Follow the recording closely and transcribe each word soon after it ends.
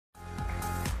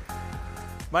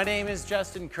My name is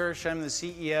Justin Kirch. I'm the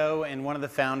CEO and one of the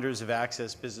founders of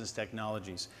Access Business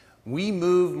Technologies. We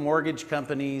move mortgage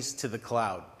companies to the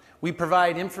cloud. We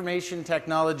provide information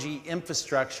technology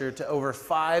infrastructure to over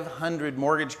 500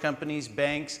 mortgage companies,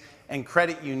 banks, and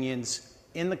credit unions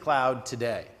in the cloud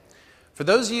today. For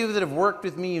those of you that have worked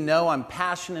with me, you know I'm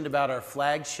passionate about our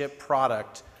flagship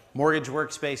product,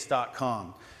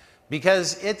 MortgageWorkspace.com,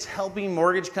 because it's helping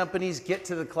mortgage companies get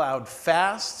to the cloud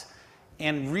fast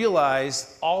and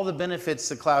realize all the benefits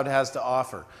the cloud has to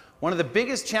offer. One of the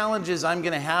biggest challenges I'm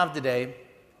going to have today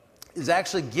is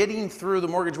actually getting through the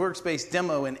Mortgage Workspace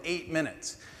demo in 8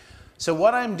 minutes. So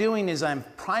what I'm doing is I'm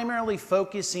primarily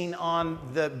focusing on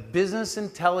the business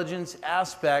intelligence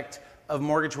aspect of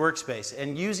Mortgage Workspace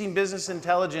and using business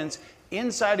intelligence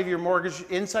inside of your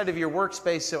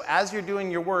workspace, so as you're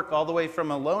doing your work, all the way from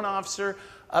a loan officer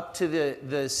up to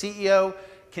the CEO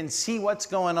can see what's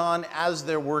going on as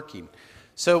they're working.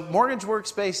 So Mortgage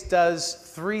Workspace does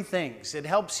 3 things. It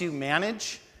helps you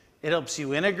manage, it helps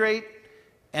you integrate,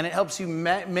 and it helps you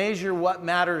measure what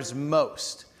matters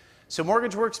most. So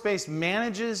Mortgage Workspace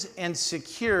manages and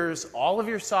secures all of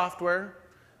your software,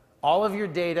 all of your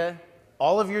data,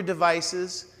 all of your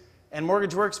devices, and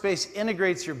Mortgage Workspace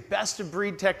integrates your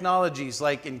best-of-breed technologies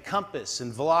like Encompass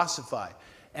and Velocify,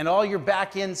 and all your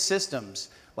back-end systems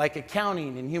like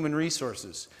accounting and human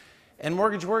resources. And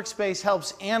Mortgage Workspace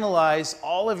helps analyze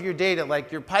all of your data,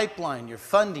 like your pipeline, your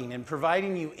funding, and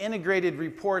providing you integrated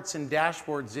reports and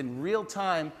dashboards in real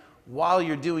time while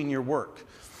you're doing your work.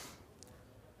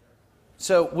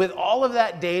 So with all of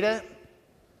that data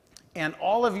and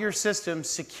all of your systems,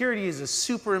 security is a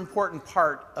super important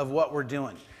part of what we're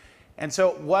doing. And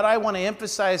so what I want to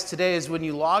emphasize today is when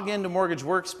you log into Mortgage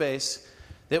Workspace,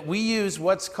 that we use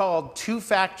what's called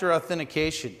 2-factor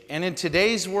authentication. And in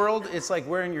today's world, it's like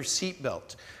wearing your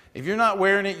seatbelt. If you're not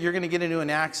wearing it, you're going to get into an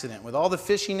accident. With all the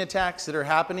phishing attacks that are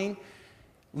happening,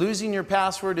 losing your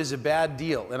password is a bad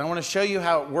deal. And I want to show you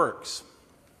how it works.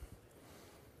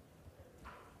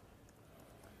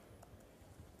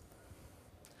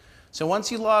 So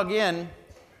once you log in,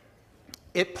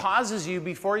 it pauses you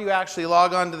before you actually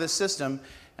log onto the system.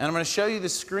 And I'm going to show you the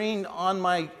screen on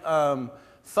my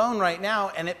phone right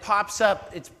now, and it pops up.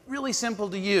 It's really simple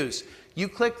to use. You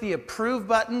click the approve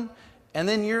button, and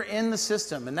then you're in the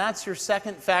system, and that's your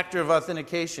 2nd factor of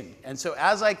authentication. And so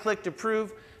as I clicked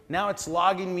approve, now it's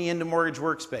logging me into Mortgage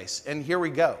Workspace, and here we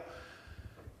go.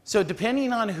 So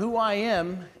depending on who I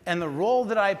am and the role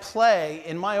that I play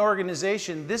in my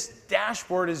organization, this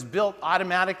dashboard is built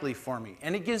automatically for me,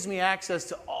 and it gives me access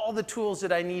to all the tools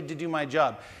that I need to do my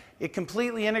job. It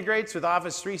completely integrates with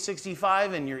Office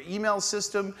 365 and your email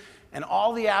system and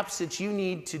all the apps that you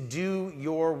need to do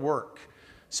your work.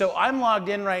 So I'm logged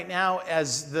in right now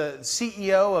as the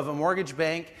CEO of a mortgage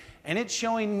bank, and it's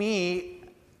showing me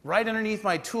right underneath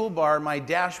my toolbar, my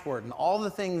dashboard, and all the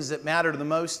things that matter the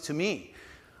most to me.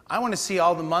 I want to see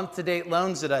all the month-to-date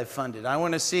loans that I've funded. I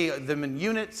want to see them in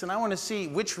units, and I want to see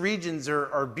which regions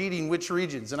are beating which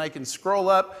regions. And I can scroll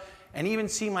up and even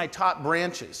see my top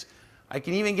branches. I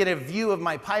can even get a view of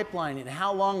my pipeline and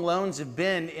how long loans have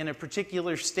been in a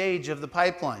particular stage of the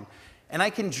pipeline. And I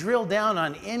can drill down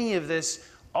on any of this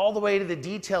all the way to the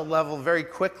detail level very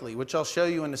quickly, which I'll show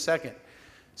you in a second.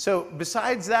 So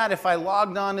besides that, if I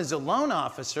logged on as a loan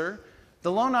officer,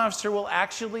 the loan officer will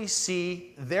actually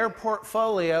see their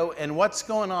portfolio and what's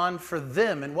going on for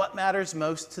them and what matters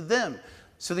most to them.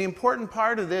 So the important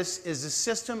part of this is the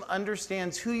system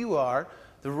understands who you are,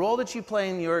 the role that you play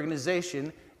in the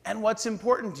organization, and what's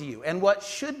important to you, and what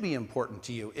should be important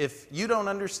to you if you don't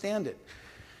understand it.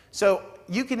 So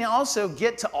you can also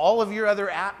get to all of your other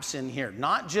apps in here,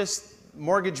 not just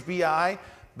Mortgage BI,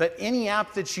 but any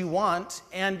app that you want,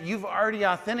 and you've already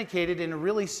authenticated in a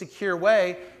really secure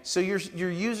way, so your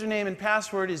username and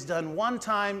password is done one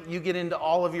time, you get into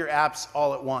all of your apps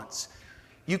all at once.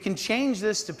 You can change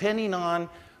this depending on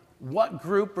what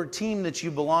group or team that you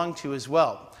belong to as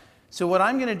well. So what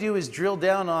I'm going to do is drill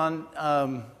down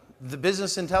on the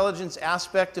business intelligence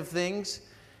aspect of things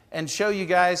and show you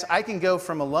guys I can go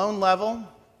from a loan level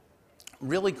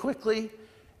really quickly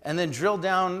and then drill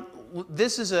down.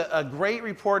 This is a great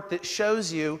report that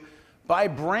shows you by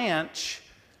branch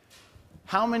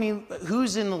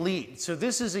who's in the lead. So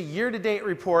this is a year-to-date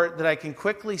report that I can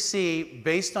quickly see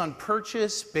based on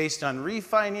purchase, based on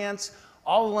refinance,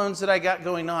 all the loans that I got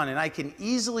going on, and I can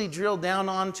easily drill down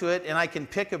onto it, and I can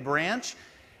pick a branch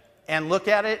and look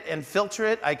at it and filter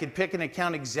it. I could pick an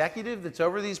account executive that's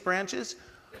over these branches,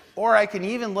 or I can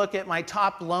even look at my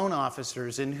top loan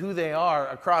officers and who they are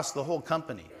across the whole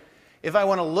company. If I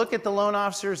want to look at the loan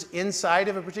officers inside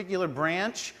of a particular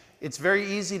branch It's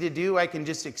very easy to do. I can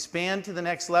just expand to the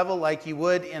next level like you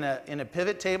would in a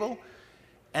pivot table.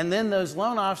 And then those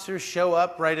loan officers show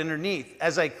up right underneath.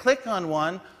 As I click on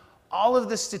one, all of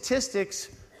the statistics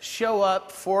show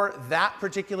up for that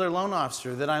particular loan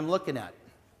officer that I'm looking at.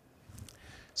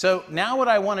 So now what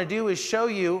I want to do is show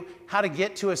you how to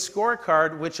get to a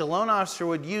scorecard which a loan officer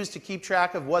would use to keep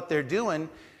track of what they're doing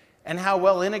and how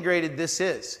well integrated this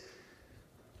is.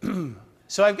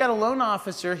 So I've got a loan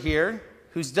officer here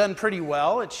who's done pretty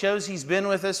well. It shows he's been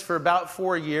with us for about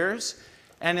 4 years.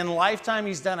 And in a lifetime,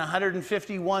 he's done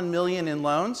 151 million in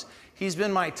loans. He's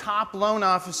been my top loan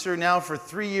officer now for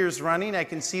 3 years running. I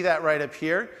can see that right up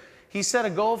here. He set a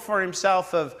goal for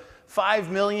himself of 5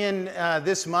 million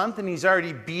this month, and he's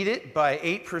already beat it by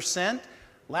 8%.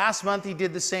 Last month, he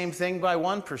did the same thing by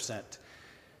 1%.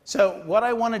 So what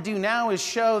I want to do now is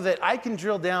show that I can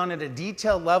drill down at a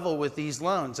detailed level with these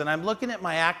loans. And I'm looking at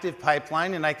my active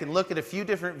pipeline, and I can look at a few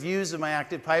different views of my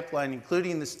active pipeline,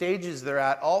 including the stages they're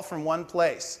at, all from one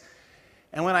place.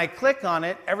 And when I click on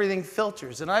it, everything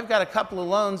filters. And I've got a couple of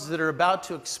loans that are about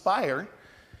to expire.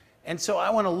 And so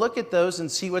I want to look at those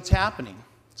and see what's happening.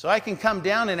 So I can come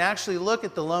down and actually look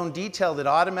at the loan detail that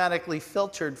automatically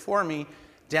filtered for me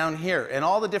down here, and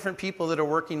all the different people that are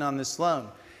working on this loan.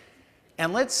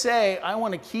 And let's say I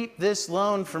want to keep this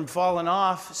loan from falling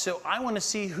off, so I want to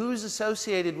see who's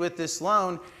associated with this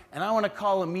loan, and I want to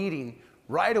call a meeting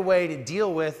right away to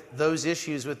deal with those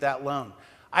issues with that loan.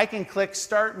 I can click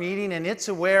Start Meeting, and it's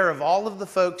aware of all of the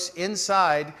folks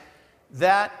inside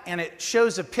that, and it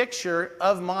shows a picture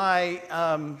of my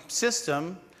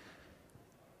system.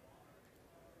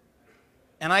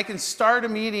 And I can start a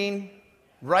meeting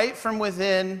right from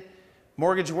within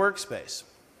MortgageWorkSpace,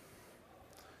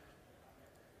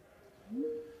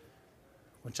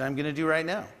 which I'm going to do right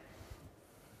now.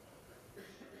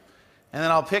 And then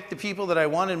I'll pick the people that I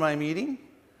want in my meeting,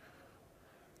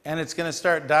 and it's going to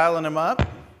start dialing them up.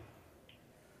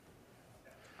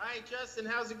 Hi, Justin.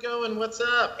 How's it going? What's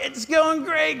up? It's going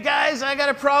great, guys. I got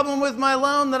a problem with my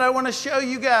loan that I want to show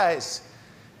you guys.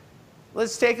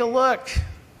 Let's take a look.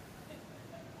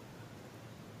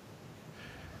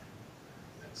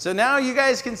 So now you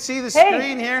guys can see the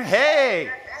screen here.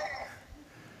 Hey!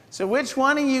 So which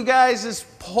one of you guys is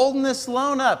holding this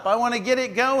loan up? I want to get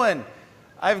it going.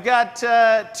 I've got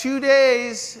 2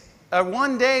 days,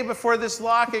 1 day before this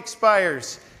lock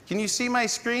expires. Can you see my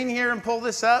screen here and pull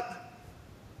this up?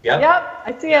 Yep,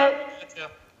 I see it.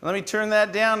 Let me turn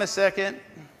that down a second.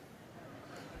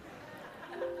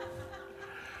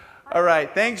 All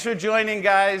right, thanks for joining,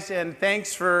 guys, and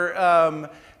thanks for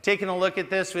taking a look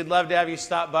at this. We'd love to have you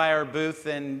stop by our booth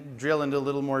and drill into a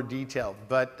little more detail.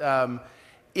 But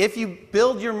if you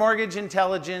build your mortgage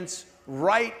intelligence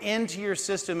right into your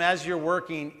system as you're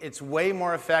working, it's way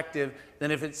more effective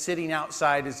than if it's sitting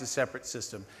outside as a separate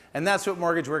system. And that's what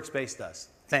MortgageWorkspace does.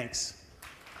 Thanks.